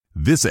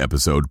This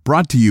episode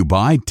brought to you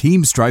by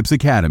Team Stripes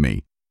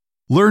Academy.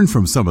 Learn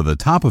from some of the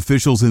top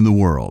officials in the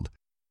world.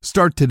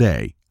 Start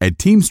today at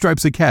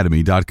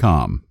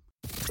teamstripesacademy.com.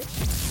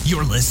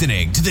 You're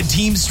listening to the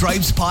Team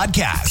Stripes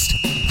Podcast,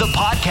 the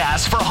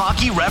podcast for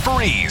hockey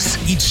referees.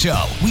 Each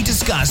show, we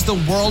discuss the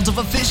world of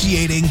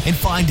officiating and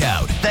find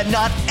out that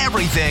not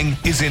everything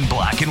is in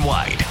black and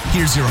white.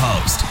 Here's your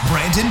host,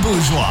 Brandon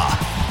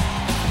Bourgeois.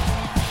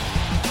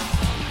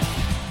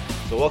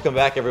 So welcome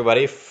back,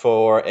 everybody,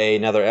 for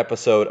another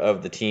episode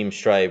of the Team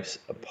Stripes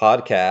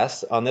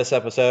Podcast. On this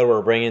episode,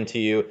 we're bringing to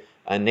you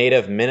a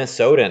native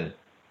Minnesotan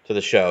to the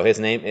show. His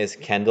name is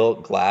Kendall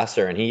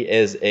Glasser, and he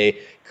is a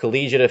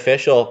collegiate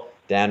official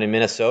down in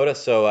Minnesota.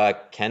 So,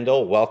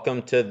 Kendall,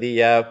 welcome to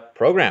the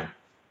program.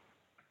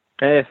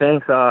 Hey,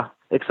 thanks.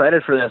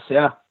 Excited for this,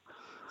 yeah.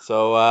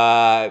 So,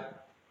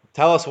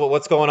 tell us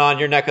what's going on in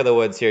your neck of the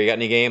woods here. You got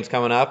any games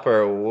coming up,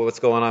 or what's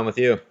going on with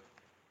you?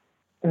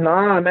 No,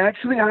 I'm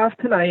actually off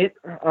tonight.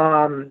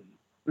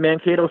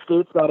 Mankato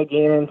State's got a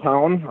game in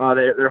town.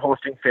 They're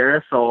hosting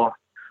Ferris, so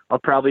I'll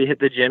probably hit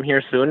the gym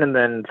here soon and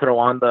then throw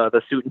on the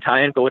suit and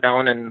tie and go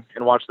down and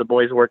watch the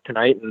boys work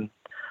tonight, and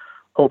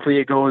hopefully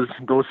it goes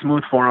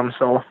smooth for them.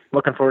 So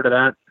looking forward to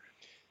that.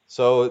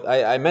 So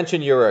I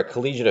mentioned you're a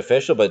collegiate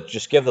official, but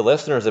just give the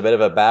listeners a bit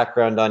of a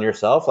background on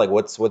yourself. Like,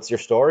 what's your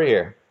story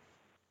here?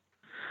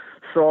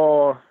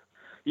 So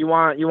you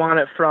want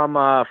it from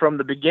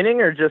the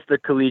beginning or just the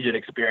collegiate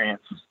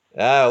experience?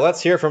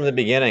 Let's hear from the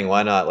beginning.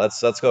 Why not?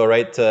 Let's go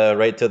right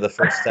to the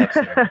first steps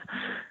here.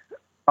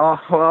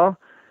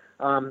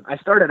 I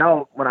started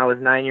out when I was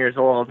 9 years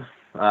old.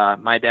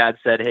 My dad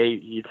said, "Hey,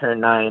 you turned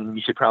 9,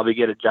 you should probably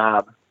get a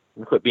job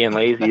and quit being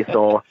lazy."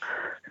 So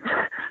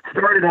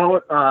started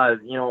out,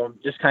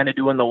 just kind of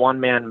doing the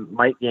one-man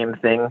mic game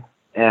thing.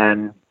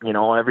 And,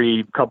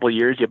 every couple of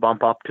years you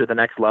bump up to the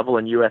next level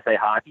in USA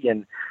hockey.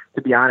 And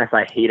to be honest,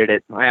 I hated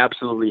it. I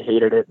absolutely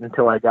hated it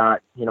until I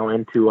got,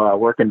 into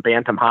working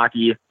bantam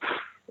hockey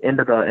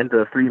into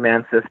the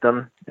three-man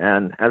system.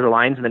 And as a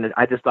linesman,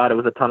 I just thought it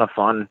was a ton of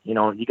fun.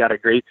 You got a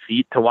great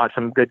seat to watch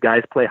some good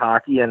guys play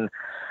hockey. And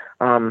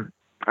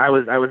I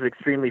was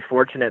extremely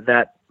fortunate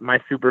that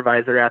my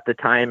supervisor at the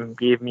time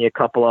gave me a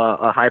couple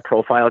of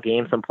high-profile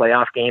games, some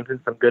playoff games, and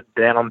some good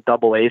bantam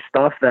AA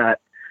stuff that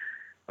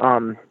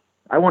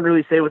I wouldn't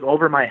really say it was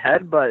over my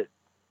head, but,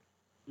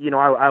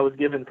 I was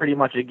given pretty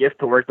much a gift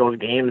to work those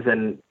games.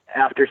 And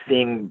after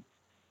seeing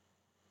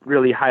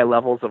really high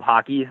levels of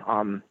hockey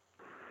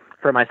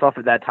for myself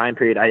at that time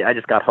period, I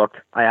just got hooked.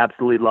 I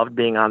absolutely loved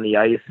being on the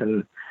ice.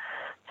 And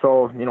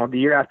so, the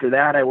year after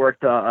that, I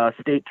worked a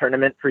state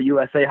tournament for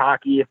USA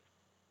hockey,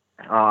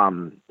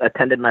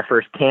 attended my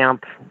first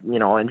camp,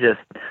 and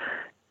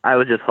I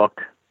was just hooked.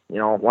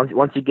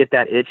 Once you get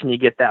that itch and you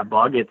get that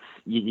bug,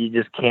 you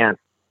just can't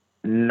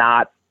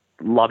not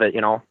love it,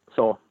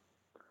 so.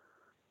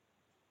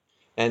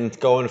 And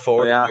going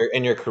forward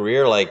in your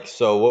career,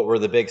 so what were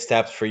the big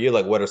steps for you?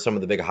 Like, what are some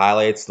of the big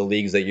highlights, the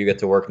leagues that you get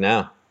to work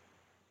now?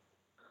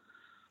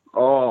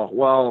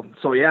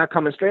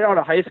 Coming straight out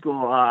of high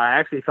school, I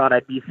actually thought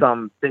I'd be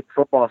some big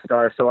football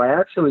star. So I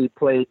actually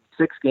played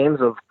 6 games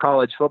of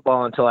college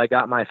football until I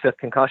got my 5th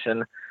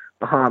concussion.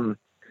 And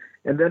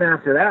then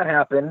after that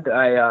happened,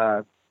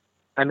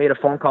 I made a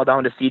phone call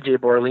down to CJ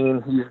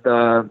Borlin.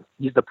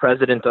 He's the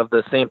president of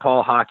the St.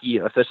 Paul Hockey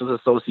Officials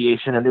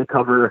Association, and they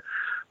cover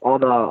all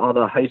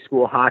the high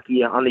school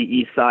hockey on the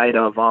east side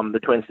of the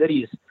Twin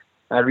Cities.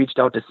 I reached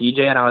out to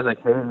CJ and I was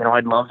like, "Hey,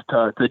 I'd love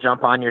to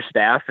jump on your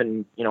staff."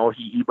 And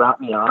he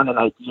brought me on,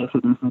 and he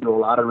introduced me to a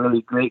lot of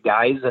really great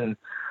guys. And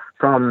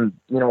from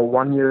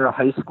 1 year of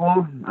high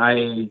school,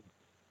 I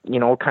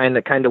kind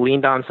of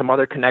leaned on some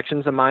other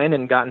connections of mine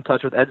and got in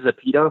touch with Ed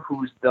Zapita,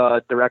 who's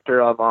the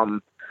director of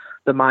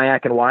the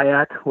MIAC and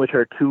WIAC, which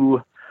are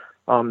 2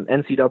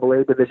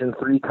 NCAA Division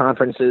III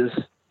conferences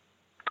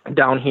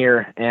down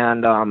here.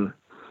 And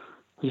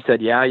he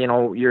said, "Yeah,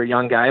 you're a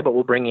young guy, but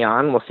we'll bring you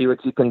on. We'll see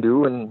what you can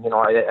do." And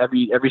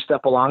every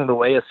step along the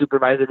way, a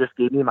supervisor just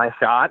gave me my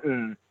shot.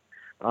 And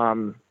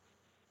I'm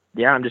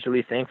just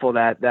really thankful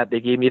that they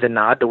gave me the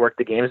nod to work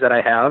the games that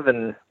I have.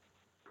 And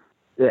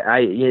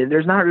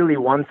there's not really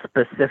one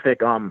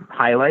specific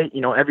highlight.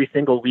 Every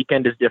single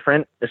weekend is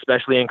different,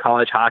 especially in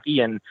college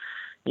hockey. And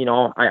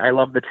I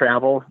love the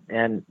travel,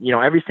 and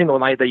every single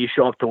night that you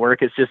show up to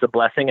work, it's just a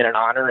blessing and an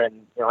honor.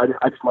 And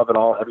I just love it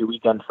all every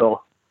weekend.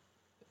 So.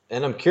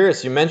 And I'm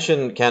curious, you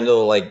mentioned,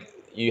 Kendall,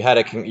 you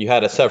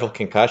had several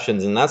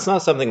concussions, and that's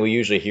not something we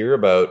usually hear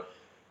about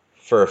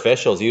for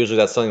officials. Usually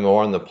that's something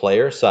more on the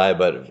player side.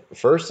 But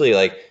firstly,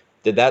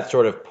 did that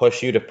sort of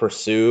push you to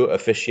pursue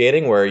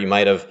officiating where you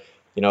might have,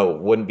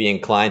 wouldn't be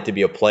inclined to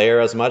be a player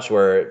as much,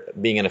 where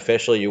being an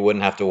official, you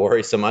wouldn't have to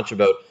worry so much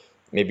about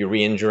maybe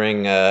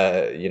re-injuring,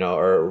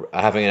 or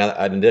having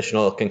an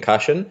additional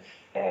concussion?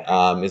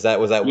 Was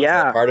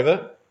that part of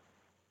it?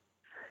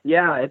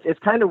 Yeah, it's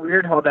kind of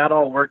weird how that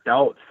all worked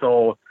out.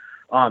 So,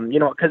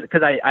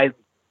 because I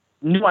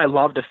knew I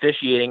loved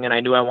officiating and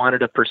I knew I wanted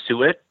to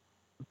pursue it,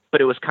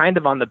 but it was kind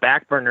of on the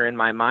back burner in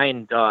my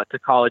mind to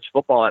college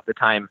football at the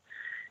time.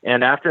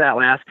 And after that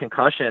last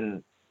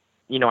concussion,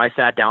 I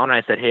sat down and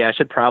I said, hey, I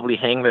should probably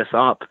hang this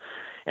up.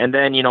 And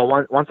then,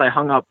 once I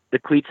hung up the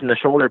cleats and the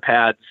shoulder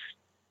pads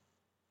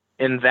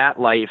in that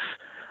life,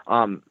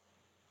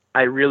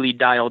 I really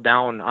dialed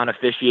down on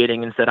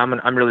officiating and said,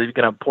 I'm really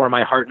going to pour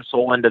my heart and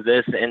soul into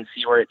this and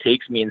see where it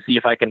takes me and see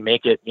if I can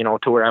make it,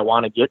 to where I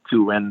want to get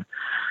to. And,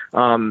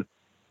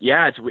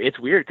 it's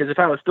weird because if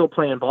I was still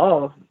playing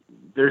ball,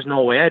 there's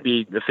no way I'd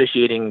be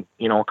officiating,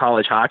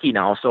 college hockey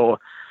now. So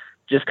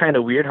just kind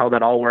of weird how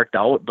that all worked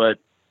out. But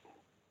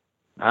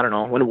I don't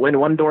know, when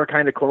one door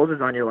kind of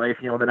closes on your life,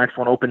 the next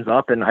one opens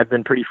up, and I've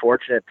been pretty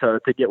fortunate to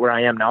get where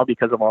I am now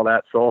because of all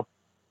that. So.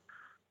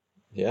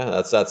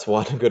 Yeah, that's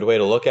one good way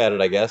to look at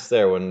it, I guess.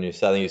 There, when you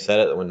said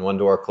it, when one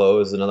door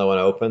closes, another one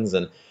opens.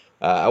 And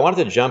I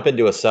wanted to jump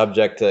into a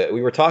subject.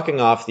 We were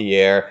talking off the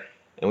air,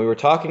 and we were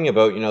talking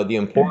about the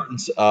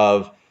importance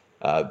of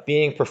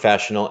being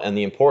professional and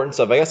the importance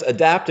of, I guess,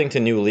 adapting to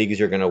new leagues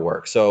you're going to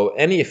work. So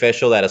any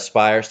official that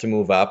aspires to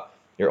move up,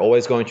 you're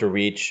always going to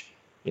reach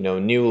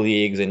new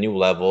leagues and new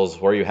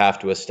levels where you have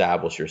to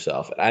establish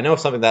yourself. I know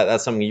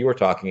that's something you were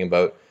talking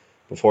about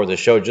before the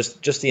show,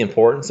 just the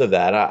importance of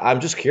that. I'm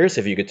just curious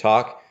if you could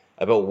talk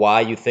about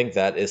why you think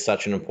that is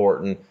such an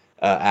important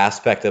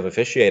aspect of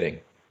officiating.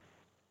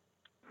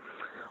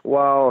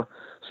 Well,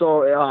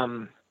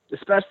 so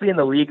especially in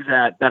the leagues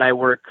that I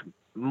work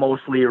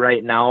mostly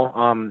right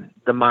now,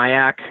 the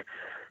MIAC,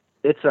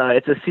 it's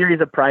a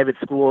series of private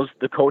schools.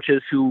 The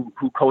coaches who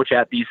coach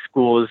at these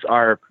schools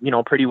are,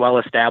 pretty well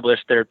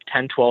established. They're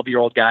 10,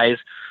 12-year-old guys.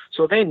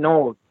 So they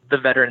know the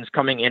veterans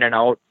coming in and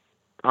out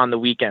on the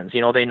weekends.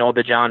 They know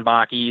the John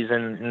Bakis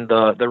and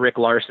the Rick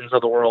Larsons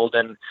of the world,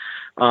 and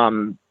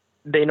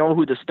they know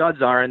who the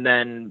studs are. And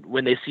then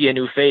when they see a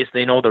new face,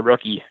 they know the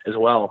rookie as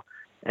well.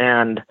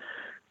 And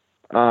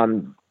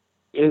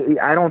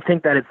I don't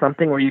think that it's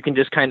something where you can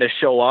just kind of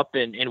show up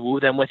and woo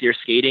them with your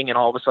skating and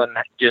all of a sudden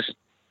just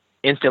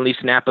instantly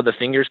snap of the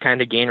fingers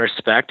kind of gain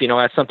respect.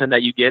 That's something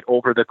that you get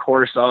over the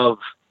course of,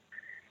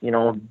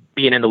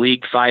 being in the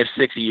league 5-6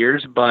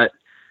 years. But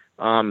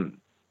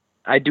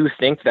I do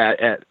think that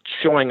at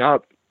showing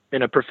up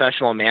in a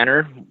professional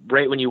manner,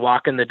 right when you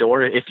walk in the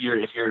door, if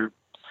your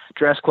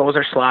dress clothes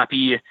are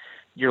sloppy,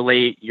 you're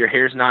late, your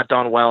hair's not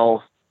done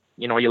well,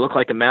 you look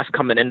like a mess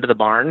coming into the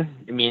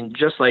barn. I mean,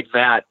 just like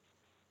that,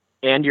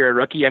 and you're a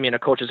rookie, a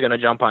coach is going to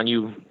jump on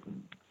you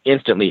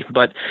instantly.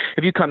 But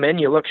if you come in,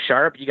 you look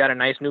sharp, you got a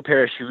nice new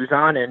pair of shoes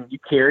on, and you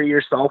carry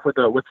yourself with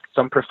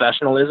some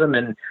professionalism,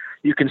 and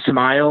you can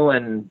smile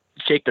and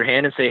shake their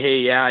hand and say, hey,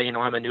 yeah,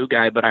 I'm a new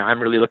guy, but I'm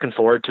really looking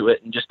forward to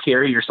it, and just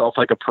carry yourself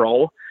like a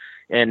pro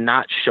and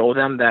not show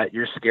them that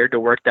you're scared to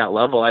work that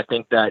level. I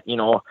think that,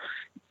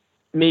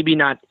 maybe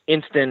not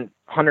instant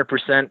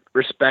 100%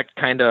 respect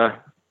kind of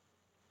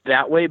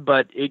that way,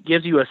 but it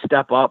gives you a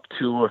step up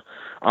to,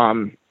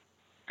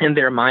 in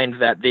their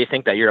mind, that they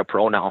think that you're a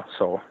pro now.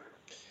 So.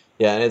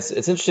 Yeah, and it's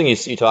interesting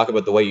you talk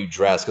about the way you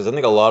dress, because I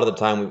think a lot of the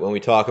time when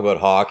we talk about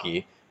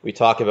hockey, we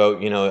talk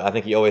about, I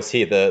think you always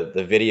see the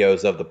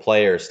videos of the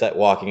players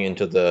walking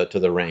into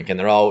the rink, and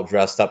they're all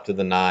dressed up to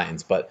the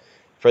nines. But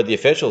for the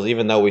officials,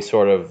 even though we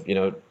sort of,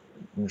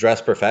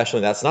 dress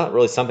professionally, that's not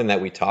really something that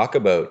we talk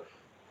about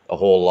a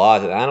whole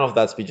lot. And I don't know if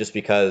that's just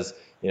because,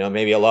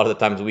 maybe a lot of the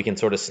times we can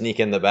sort of sneak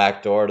in the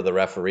back door to the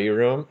referee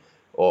room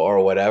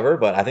or whatever.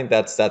 But I think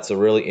that's a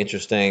really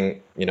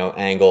interesting,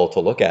 angle to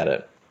look at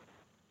it.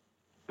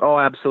 Oh,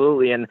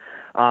 absolutely. And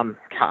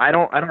I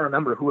don't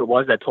remember who it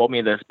was that told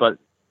me this, but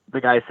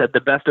the guy said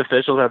the best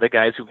officials are the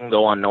guys who can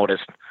go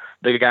unnoticed.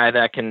 The guy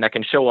that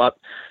can show up,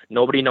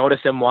 nobody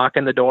noticed him walk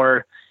in the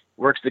door,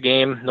 works the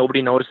game,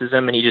 nobody notices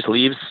him, and he just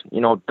leaves.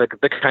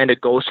 The kind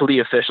of ghostly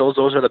officials,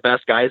 those are the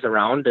best guys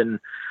around. And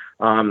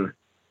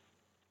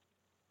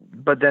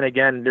but then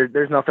again,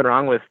 there's nothing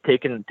wrong with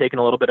taking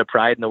a little bit of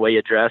pride in the way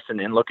you dress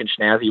and looking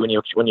snazzy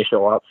when you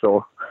show up.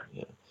 So.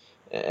 Yeah.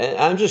 And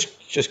I'm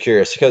just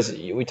curious, because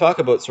we talk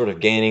about sort of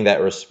gaining that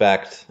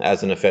respect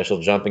as an official,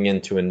 jumping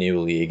into a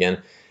new league.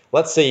 And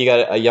let's say you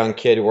got a young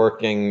kid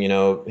working,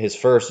 his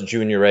first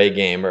junior A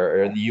game,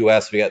 or in the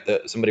U.S. we got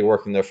somebody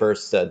working their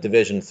first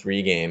Division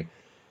III game.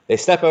 They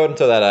step out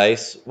into that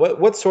ice.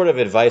 What sort of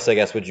advice, I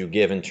guess, would you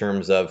give in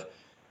terms of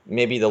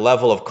maybe the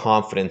level of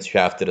confidence you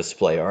have to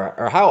display,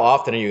 or how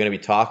often are you going to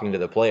be talking to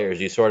the players?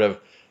 Do you sort of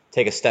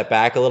take a step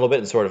back a little bit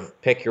and sort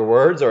of pick your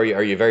words, or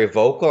are you very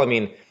vocal? I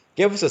mean,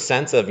 give us a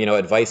sense of,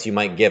 advice you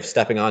might give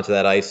stepping onto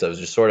that ice, of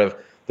just sort of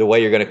the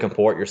way you're going to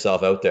comport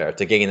yourself out there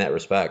to gain that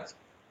respect.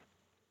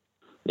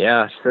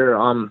 Yeah,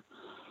 sure.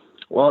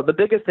 Well, the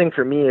biggest thing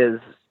for me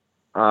is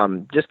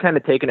just kind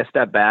of taking a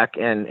step back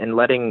and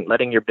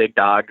letting your big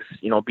dogs,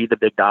 be the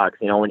big dogs.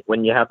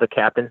 When you have the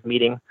captain's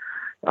meeting,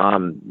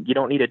 you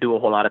don't need to do a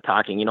whole lot of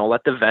talking.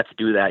 Let the vets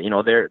do that.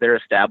 They're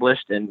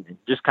established, and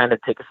just kind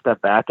of take a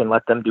step back and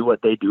let them do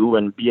what they do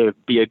and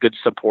be a good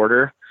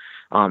supporter,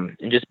 and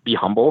just be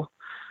humble.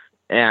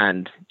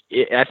 And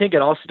I think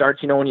it all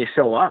starts, when you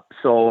show up.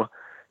 So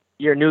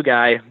you're a new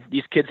guy.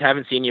 These kids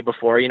haven't seen you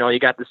before. You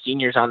got the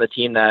seniors on the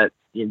team that,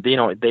 they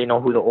know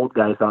who the old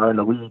guys are in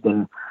the league.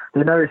 And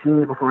they've never seen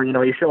you before.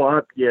 You show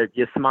up,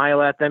 you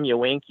smile at them, you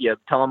wink, you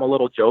tell them a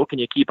little joke, and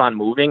you keep on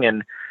moving.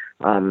 And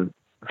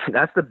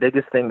that's the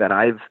biggest thing that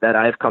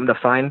I've come to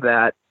find,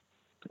 that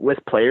with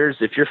players,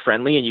 if you're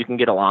friendly and you can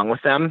get along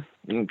with them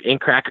and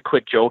crack a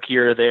quick joke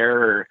here or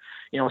there, or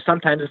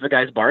sometimes if the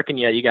guy's barking,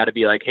 you got to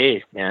be like,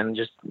 hey man,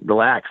 just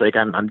relax. Like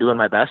I'm doing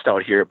my best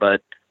out here.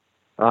 But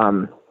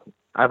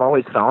I've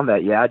always found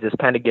that, just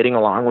kind of getting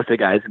along with the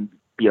guys and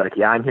be like,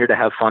 I'm here to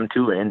have fun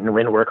too and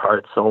work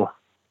hard. So.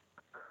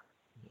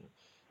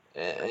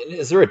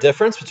 Is there a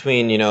difference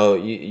between,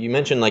 you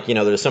mentioned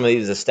there's some of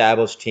these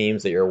established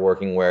teams that you're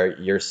working where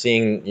you're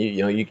seeing,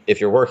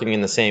 if you're working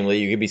in the same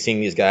league, you could be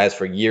seeing these guys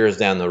for years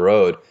down the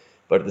road,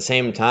 but at the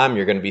same time,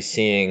 you're going to be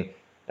seeing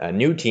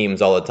new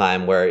teams all the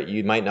time where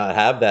you might not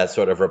have that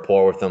sort of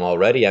rapport with them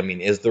already. I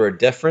mean, is there a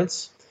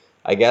difference,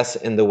 I guess,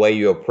 in the way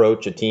you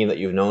approach a team that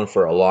you've known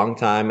for a long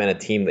time and a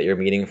team that you're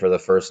meeting for the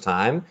first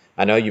time?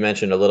 I know you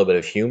mentioned a little bit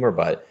of humor,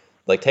 but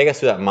take us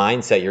through that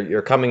mindset.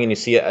 You're coming and you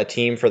see a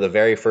team for the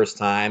very first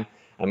time.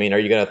 I mean, are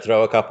you going to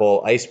throw a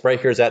couple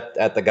icebreakers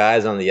at the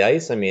guys on the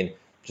ice? I mean,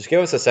 just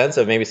give us a sense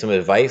of maybe some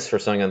advice for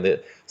some of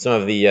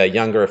the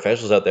younger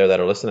officials out there that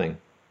are listening.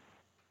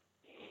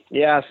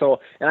 Yeah,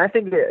 and I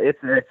think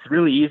it's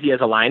really easy as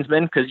a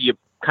linesman because you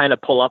kind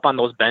of pull up on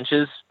those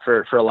benches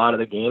for a lot of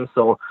the games.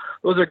 So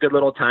those are good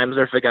little times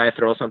where if a guy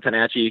throws something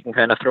at you, you can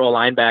kind of throw a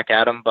line back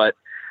at him. But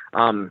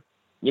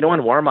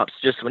in warm-ups,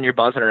 just when you're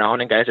buzzing around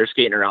and guys are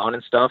skating around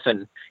and stuff,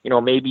 and,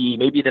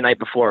 maybe the night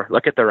before,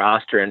 look at the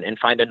roster and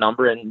find a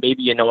number, and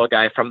maybe a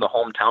guy from the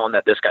hometown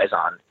that this guy's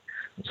on.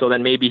 So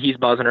then maybe he's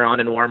buzzing around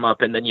in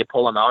warm-up, and then you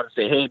pull him out and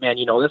say, hey, man,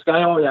 this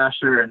guy? Oh, yeah,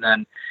 sure. And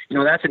then,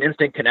 that's an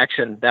instant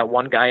connection that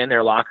one guy in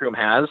their locker room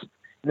has.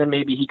 And then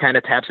maybe he kind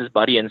of taps his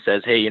buddy and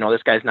says, hey,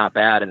 this guy's not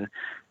bad. And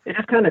it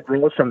just kind of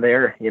grows from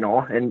there,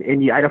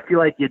 and I feel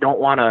like you don't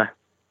want to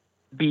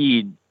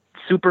be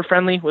super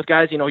friendly with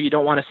guys. You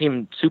don't want to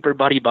seem super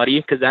buddy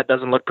because that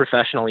doesn't look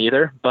professional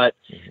either. But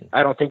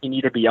I don't think you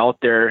need to be out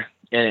there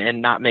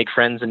and not make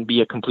friends and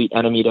be a complete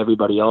enemy to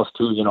everybody else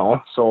too,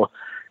 So,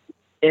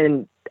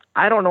 and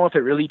I don't know if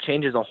it really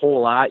changes a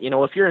whole lot.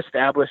 If you're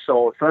established,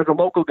 so as a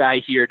local guy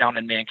here down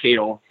in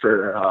Mankato,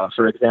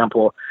 for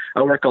example,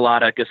 I work a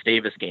lot of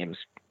Gustavus games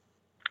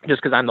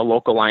just because I'm the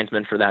local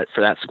linesman for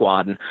that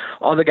squad. And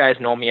all the guys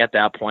know me at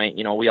that point.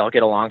 We all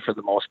get along for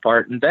the most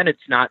part. And then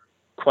it's not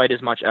quite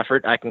as much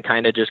effort. I can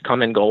kind of just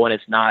come and go and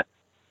it's not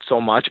so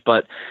much,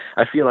 but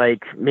I feel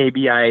like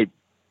maybe I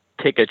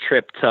take a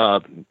trip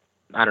to,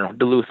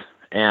 Duluth,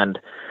 and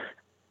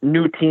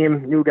new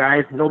team, new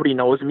guys, nobody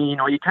knows me.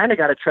 You kind of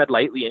got to tread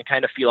lightly and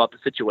kind of feel out the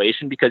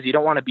situation because you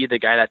don't want to be the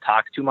guy that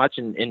talks too much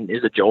and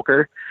is a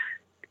joker,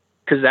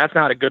 because that's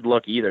not a good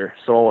look either.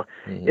 So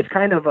it's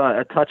kind of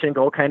a touch and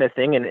go kind of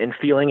thing and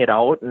feeling it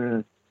out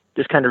and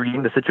just kind of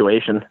reading the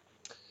situation.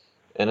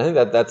 And I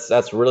think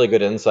that's really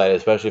good insight,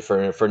 especially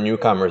for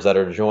newcomers that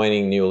are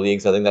joining new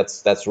leagues. I think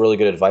that's really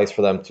good advice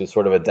for them to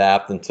sort of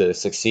adapt and to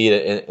succeed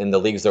in the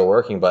leagues they're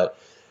working. But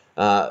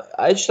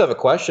I just have a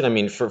question. I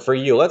mean, for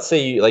you, let's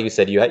say, like you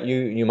said,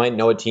 you might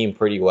know a team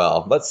pretty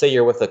well. Let's say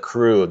you're with a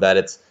crew that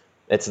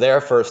it's their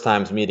first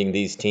times meeting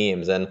these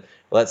teams, and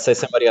let's say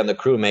somebody on the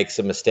crew makes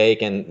a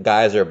mistake and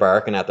guys are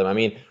barking at them. I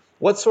mean,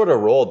 what sort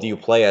of role do you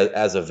play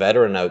as a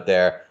veteran out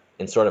there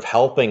in sort of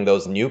helping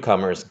those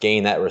newcomers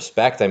gain that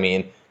respect? I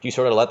mean, do you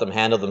sort of let them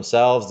handle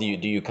themselves? Do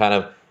you kind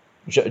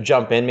of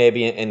jump in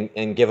maybe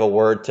and give a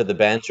word to the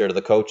bench or to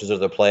the coaches or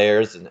the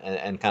players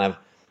and kind of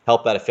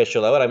help that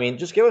official out? I mean,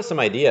 just give us some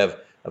idea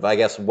of I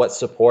guess, what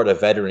support a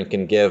veteran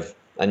can give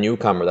a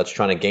newcomer that's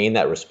trying to gain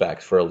that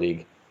respect for a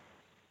league.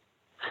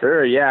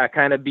 Sure, yeah,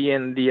 kind of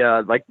being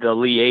the the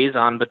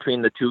liaison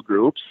between the two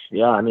groups.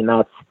 Yeah, I mean,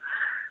 there's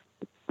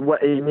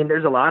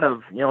a lot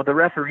of, the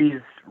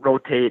referees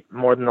rotate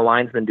more than the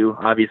linesmen do,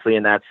 obviously,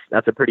 and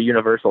that's a pretty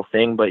universal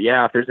thing. But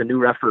yeah, if there's a new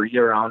referee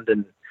around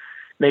and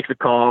makes a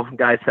call,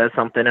 guy says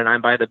something, and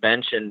I'm by the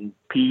bench, and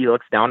P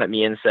looks down at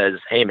me and says,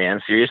 "Hey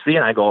man, seriously?"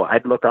 And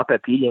I'd look up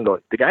at P and go,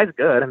 "The guy's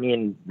good. I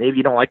mean, maybe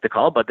you don't like the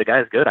call, but the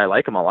guy's good. I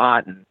like him a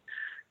lot." And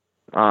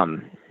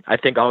I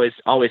think always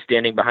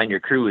standing behind your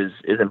crew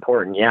is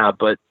important, yeah,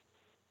 but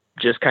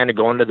just kind of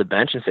going to the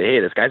bench and say, "Hey,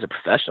 this guy's a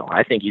professional.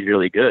 I think he's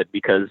really good,"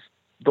 because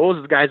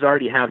those guys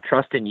already have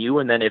trust in you,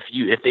 and then if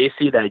they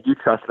see that you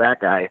trust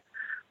that guy,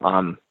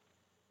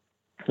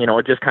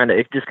 it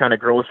just kind of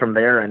grows from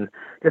there, and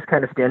just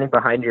kind of standing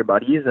behind your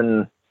buddies.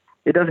 And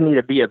it doesn't need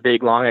to be a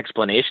big long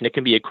explanation. It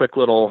can be a quick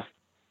little,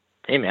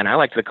 "Hey man, I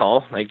like the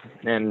call,"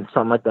 and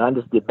something like that, and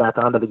just get back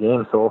onto the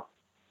game. So.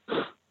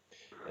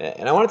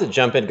 And I wanted to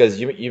jump in because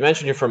you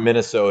mentioned you're from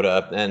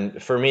Minnesota,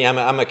 and for me,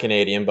 I'm a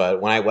Canadian,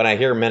 but when I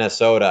hear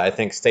Minnesota, I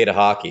think state of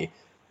hockey.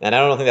 And I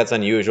don't think that's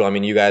unusual. I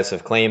mean, you guys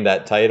have claimed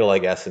that title, I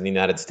guess, in the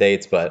United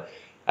States. But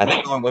I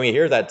think when we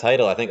hear that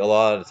title, I think a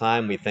lot of the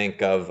time we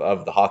think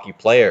of the hockey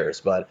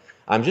players. But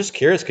I'm just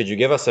curious, could you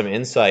give us some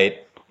insight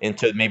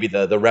into maybe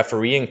the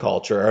refereeing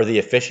culture or the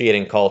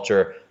officiating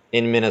culture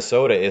in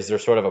Minnesota? Is there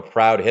sort of a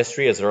proud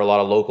history? Is there a lot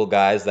of local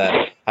guys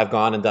that have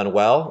gone and done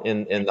well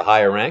in the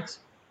higher ranks?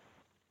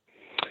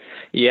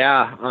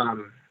 Yeah,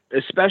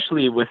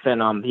 especially within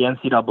the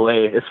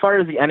NCAA. As far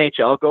as the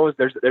NHL goes,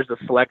 there's a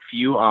select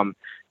few.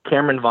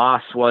 Cameron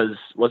Voss was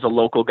a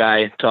local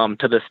guy to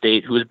the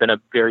state who has been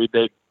a very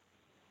big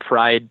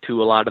pride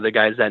to a lot of the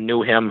guys that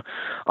knew him.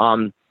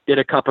 Did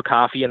a cup of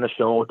coffee in the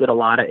show, did a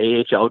lot of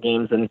AHL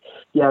games, and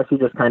yes, he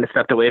just kind of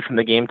stepped away from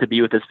the game to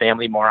be with his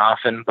family more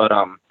often. But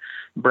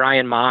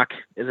Brian Mock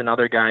is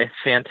another guy,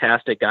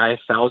 fantastic guy,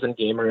 1,000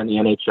 gamer in the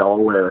NHL,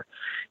 where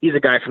he's a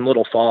guy from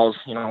Little Falls,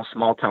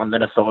 small town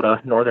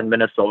Minnesota, northern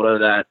Minnesota,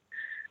 that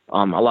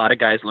a lot of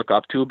guys look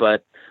up to.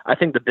 But I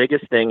think the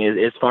biggest thing is,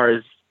 as far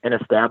as an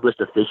established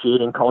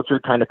officiating culture,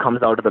 kind of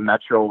comes out of the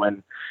Metro,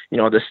 and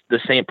the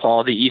St.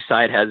 Paul, the East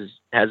Side has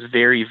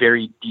very,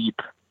 very deep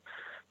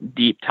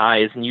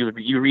ties, and you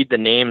read the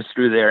names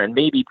through there, and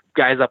maybe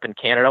guys up in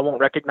Canada won't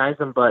recognize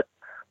them, but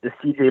the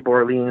CJ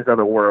Borlins of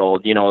the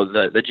world, the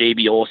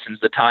JB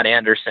Olsons, the Todd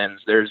Andersons,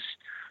 there's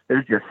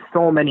just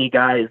so many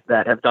guys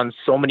that have done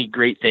so many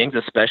great things,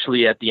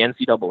 especially at the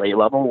NCAA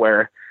level,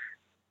 where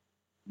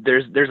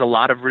there's a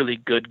lot of really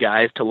good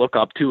guys to look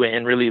up to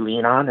and really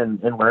lean on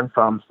and learn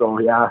from. So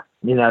yeah,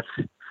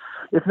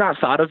 it's not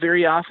thought of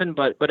very often,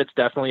 but it's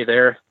definitely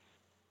there.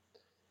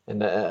 And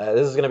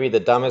this is going to be the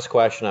dumbest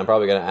question I'm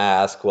probably going to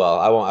ask. Well,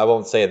 I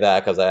won't say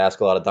that because I ask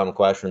a lot of dumb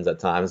questions at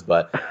times.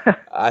 But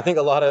I think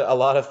a lot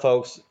of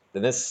folks,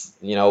 and this,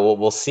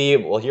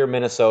 we'll hear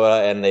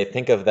Minnesota, and they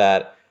think of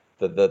that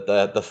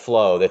the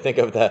flow. They think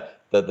of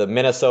the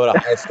Minnesota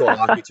high school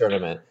hockey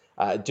tournament.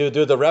 Do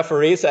the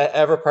referees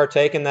ever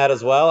partake in that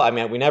as well? I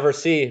mean, we never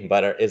see,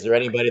 but is there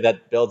anybody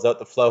that builds out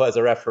the flow as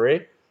a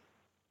referee?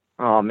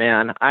 Oh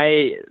man,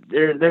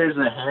 there's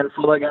a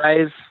handful of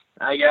guys,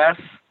 I guess.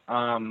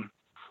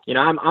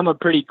 I'm a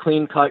pretty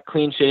clean cut,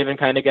 clean shaven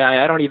kind of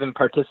guy. I don't even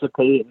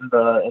participate in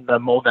the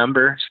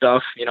Movember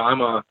stuff.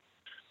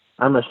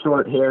 I'm a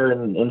short hair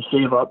and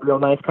shave up real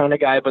nice kind of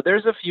guy. But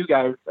there's a few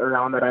guys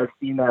around that I've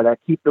seen that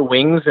keep the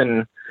wings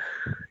and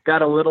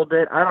got a little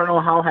bit. I don't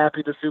know how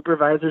happy the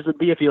supervisors would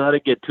be if you let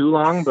it get too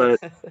long, but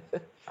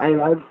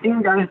I've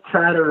seen guys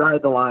try to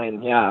ride the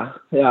line. Yeah.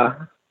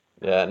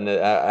 Yeah, and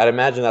I'd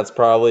imagine that's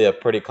probably a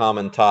pretty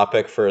common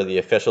topic for the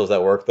officials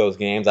that work those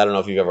games. I don't know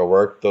if you've ever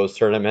worked those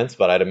tournaments,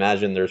 but I'd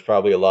imagine there's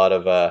probably a lot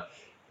of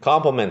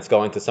compliments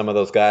going to some of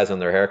those guys on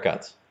their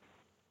haircuts.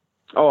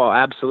 Oh,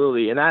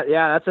 absolutely. And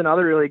that's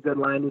another really good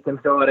line you can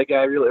throw at a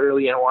guy real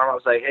early in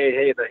warm-ups, like,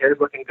 hey, the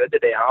hair's looking good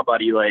today, huh,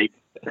 buddy? Like,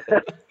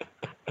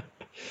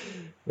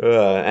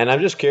 and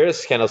I'm just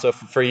curious, Kendall, so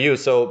for you,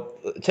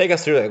 take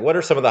us through, like, what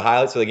are some of the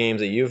highlights of the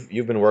games that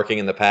you've been working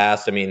in the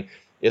past? I mean,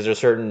 is there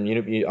certain,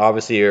 you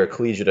obviously you're a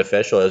collegiate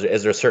official,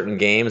 is there certain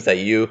games that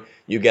you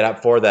get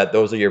up for, that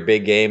those are your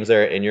big games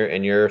there in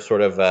your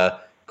sort of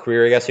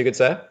career, I guess you could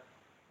say?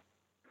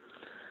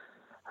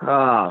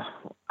 I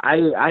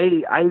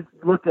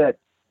look at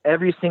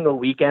every single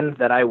weekend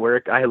that I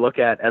work, I look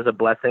at as a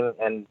blessing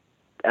and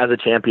as a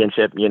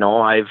championship.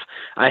 I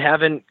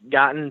haven't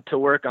gotten to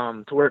work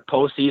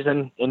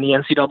postseason in the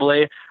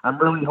NCAA. I'm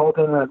really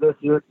hoping that this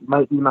year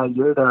might be my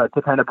year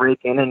to kind of break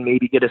in and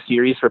maybe get a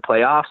series for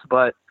playoffs.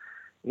 But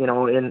in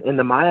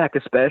the MIAC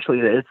especially,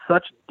 it's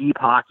such deep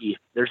hockey.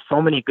 There's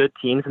so many good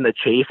teams in the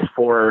chase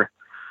for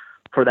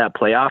that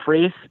playoff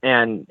race,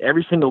 and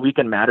every single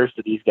weekend matters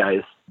to these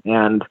guys.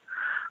 And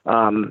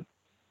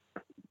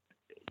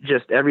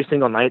just every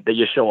single night that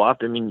you show up,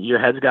 I mean, your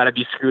head's got to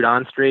be screwed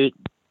on straight,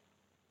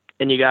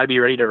 and you got to be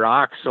ready to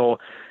rock. So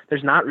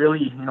there's not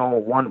really,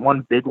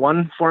 one big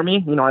one for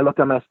me. I look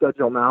at my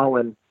schedule now,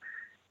 and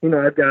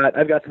I've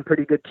got some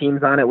pretty good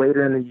teams on it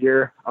later in the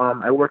year.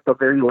 I work the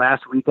very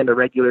last weekend of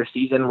regular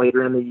season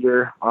later in the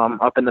year,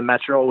 up in the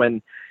Metro,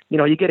 and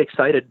you get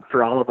excited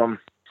for all of them.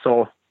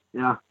 So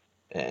yeah.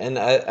 And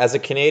as a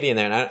Canadian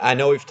there, and I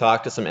know we've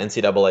talked to some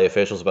NCAA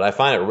officials, but I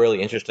find it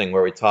really interesting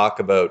where we talk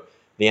about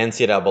the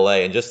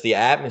NCAA and just the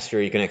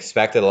atmosphere you can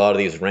expect at a lot of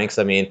these rinks.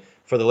 I mean,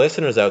 for the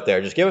listeners out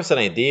there, just give us an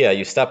idea.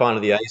 You step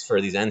onto the ice for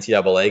these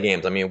NCAA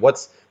games. I mean,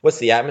 what's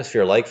the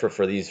atmosphere like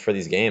for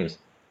these games?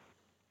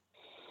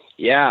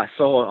 Yeah,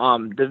 so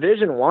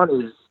Division I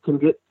can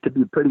get to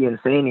be pretty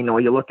insane.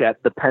 You look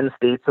at the Penn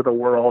States of the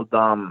world.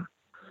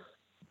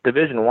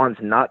 Division I's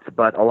nuts,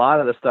 but a lot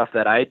of the stuff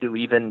that I do,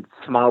 even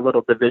small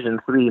little Division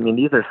III, I mean,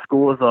 these are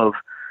schools of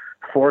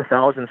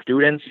 4,000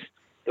 students.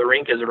 The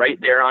rink is right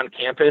there on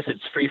campus.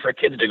 It's free for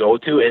kids to go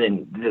to,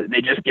 and they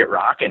just get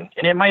rocking.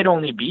 And it might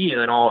only be,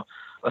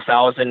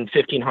 1,000,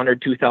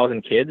 1,500,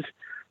 2,000 kids,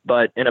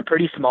 but in a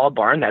pretty small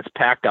barn that's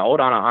packed out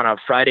on a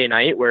Friday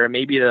night where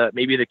maybe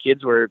the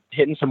kids were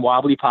hitting some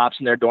wobbly pops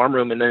in their dorm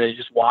room, and then they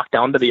just walk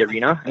down to the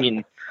arena. I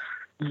mean,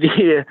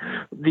 the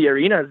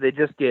arenas, they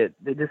just get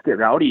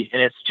rowdy,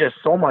 and it's just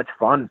so much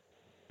fun,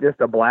 just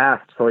a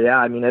blast. So yeah,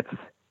 I mean,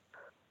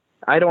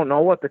 I don't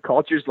know what the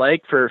culture's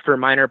like for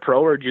minor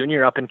pro or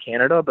junior up in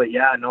Canada, but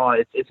yeah, no,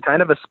 it's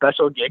kind of a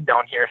special gig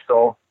down here.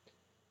 So.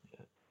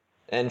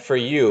 And for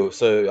you,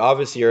 so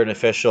obviously you're an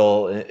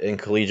official in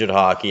collegiate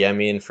hockey. I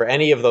mean, for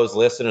any of those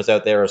listeners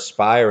out there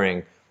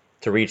aspiring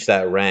to reach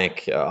that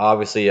rank,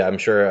 obviously I'm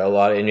sure a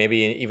lot, and maybe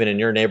even in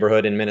your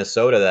neighborhood in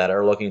Minnesota, that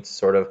are looking to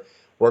sort of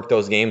work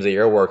those games that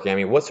you're working. I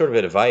mean, what sort of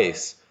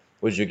advice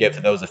would you give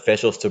to those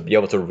officials to be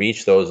able to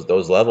reach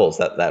those levels,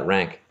 that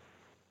rank?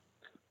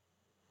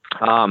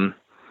 I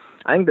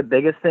think the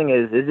biggest thing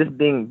is just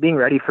being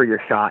ready for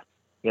your shot.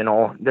 You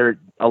know, there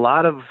a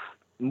lot of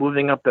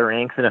moving up the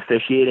ranks and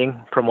officiating,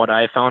 from what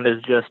I found,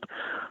 is just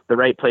the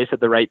right place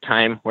at the right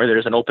time, where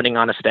there's an opening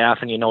on a staff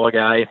and you know a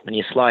guy and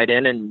you slide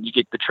in and you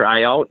get the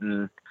tryout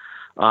and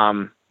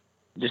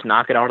just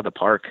knock it out of the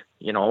park,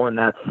 you know. And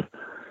that's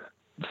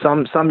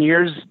some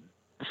years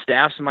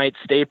staffs might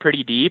stay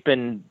pretty deep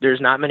and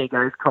there's not many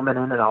guys coming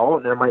in and out,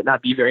 and there might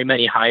not be very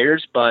many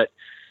hires, but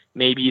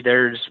maybe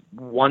there's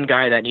one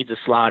guy that needs a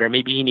slot, or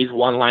maybe he needs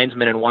one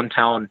linesman in one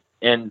town,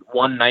 and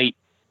one night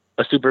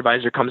a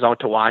supervisor comes out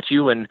to watch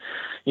you. And,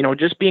 you know,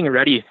 just being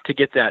ready to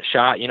get that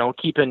shot, you know,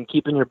 keeping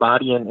your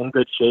body in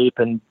good shape.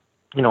 And,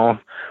 you know,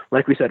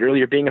 like we said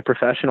earlier, being a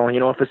professional, you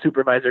know, if a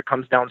supervisor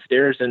comes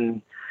downstairs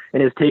and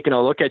is taking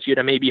a look at you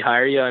to maybe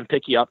hire you and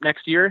pick you up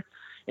next year,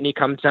 and he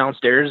comes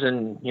downstairs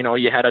and, you know,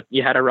 you had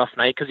a rough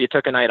night because you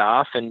took a night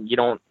off and you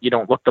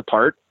don't look the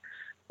part,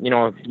 you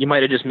know, you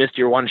might have just missed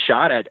your one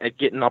shot at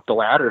getting up the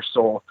ladder.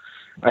 So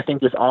I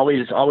think just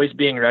always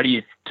being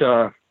ready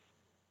to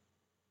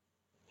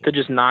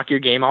just knock your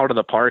game out of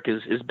the park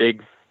is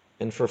big.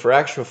 And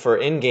for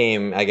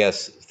in-game, I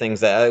guess, things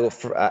that,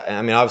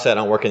 I mean, obviously I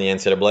don't work in the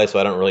NCAA, so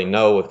I don't really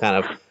know what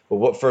kind of, but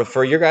what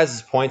for your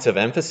guys' points of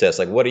emphasis,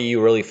 like what are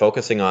you really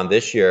focusing on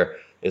this year?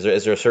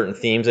 Is there certain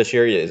themes this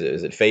year?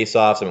 Is it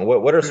face-offs? I mean,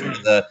 what are some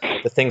of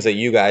the things that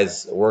you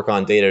guys work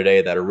on day to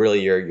day that are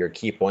really your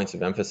key points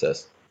of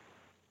emphasis?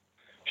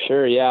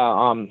 Sure,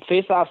 yeah.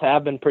 Face-offs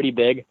have been pretty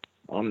big.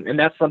 And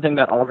that's something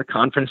that all the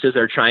conferences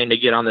are trying to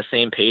get on the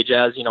same page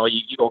as. You know,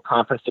 you go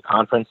conference to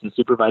conference and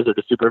supervisor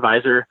to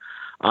supervisor.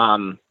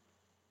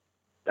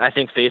 I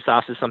think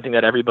face-offs is something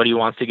that everybody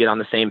wants to get on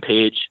the same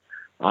page.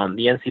 The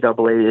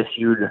NCAA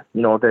issued,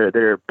 you know,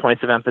 their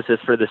points of emphasis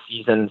for the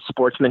season.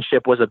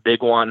 Sportsmanship was a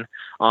big one.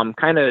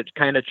 Kind of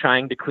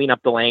trying to clean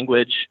up the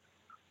language,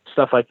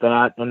 stuff like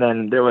that. And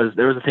then there was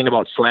a thing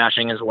about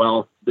slashing as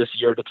well this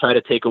year to try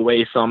to take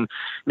away some,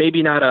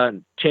 maybe not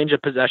a change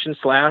of possession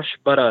slash,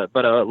 but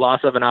a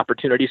loss of an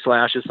opportunity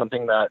slash is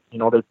something that, you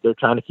know, they're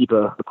trying to keep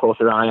a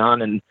closer eye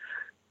on. And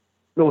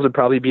those would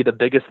probably be the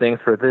biggest things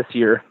for this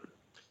year.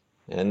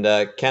 And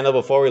Kendall,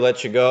 before we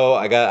let you go,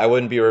 I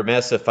wouldn't be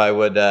remiss if I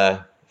would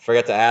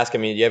forget to ask. I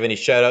mean, do you have any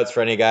shout outs for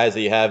any guys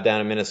that you have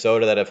down in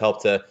Minnesota that have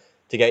helped to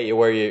get you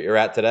where you're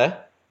at today?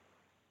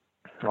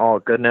 Oh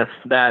goodness,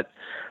 that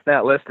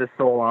list is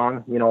so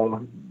long. You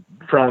know,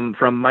 from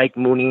Mike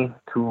Mooney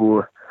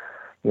to,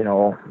 you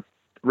know,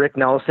 Rick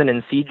Nelson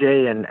and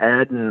CJ and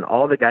Ed and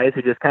all the guys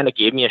who just kind of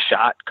gave me a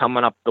shot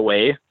coming up the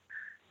way.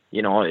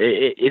 You know,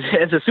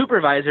 as a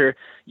supervisor,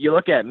 you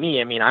look at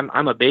me. I mean,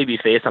 I'm a baby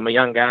face. I'm a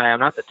young guy.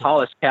 I'm not the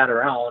tallest cat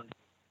around.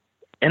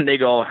 And they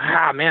go,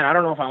 man, I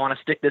don't know if I want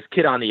to stick this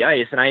kid on the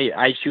ice. And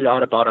I shoot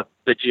out about a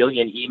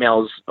bajillion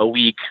emails a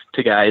week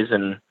to guys,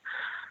 and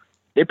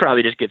they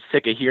probably just get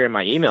sick of hearing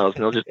my emails,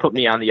 and they'll just put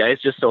me on the ice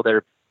just so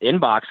their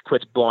inbox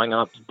quits blowing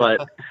up.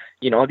 But,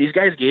 you know, these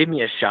guys gave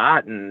me a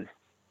shot, and,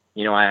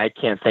 you know, I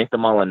can't thank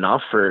them all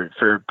enough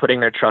for putting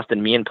their trust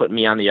in me and putting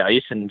me on the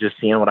ice and just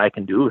seeing what I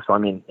can do. So, I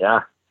mean,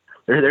 yeah.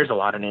 There's a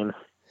lot of names.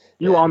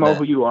 You all know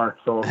who you are.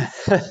 So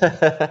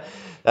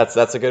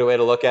that's a good way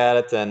to look at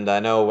it. And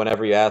I know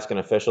whenever you ask an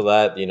official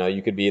that, you know,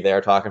 you could be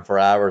there talking for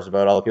hours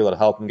about all the people that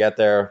help them get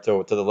there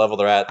to the level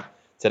they're at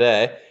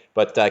today.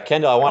 But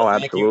Kendall, I want to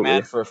thank you,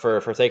 man,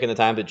 for taking the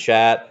time to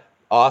chat.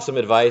 Awesome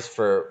advice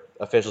for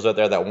officials out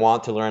there that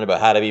want to learn about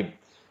how to be,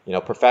 you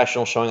know,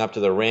 professional, showing up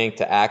to the rink,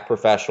 to act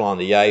professional on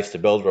the ice, to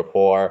build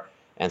rapport.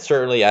 And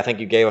certainly, I think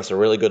you gave us a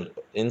really good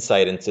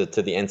insight into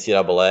the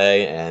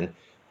NCAA and,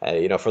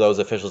 you know, for those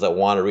officials that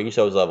want to reach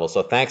those levels.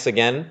 So thanks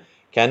again,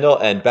 Kendall,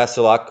 and best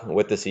of luck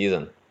with the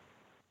season.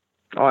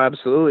 Oh,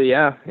 absolutely.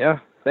 Yeah.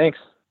 Thanks.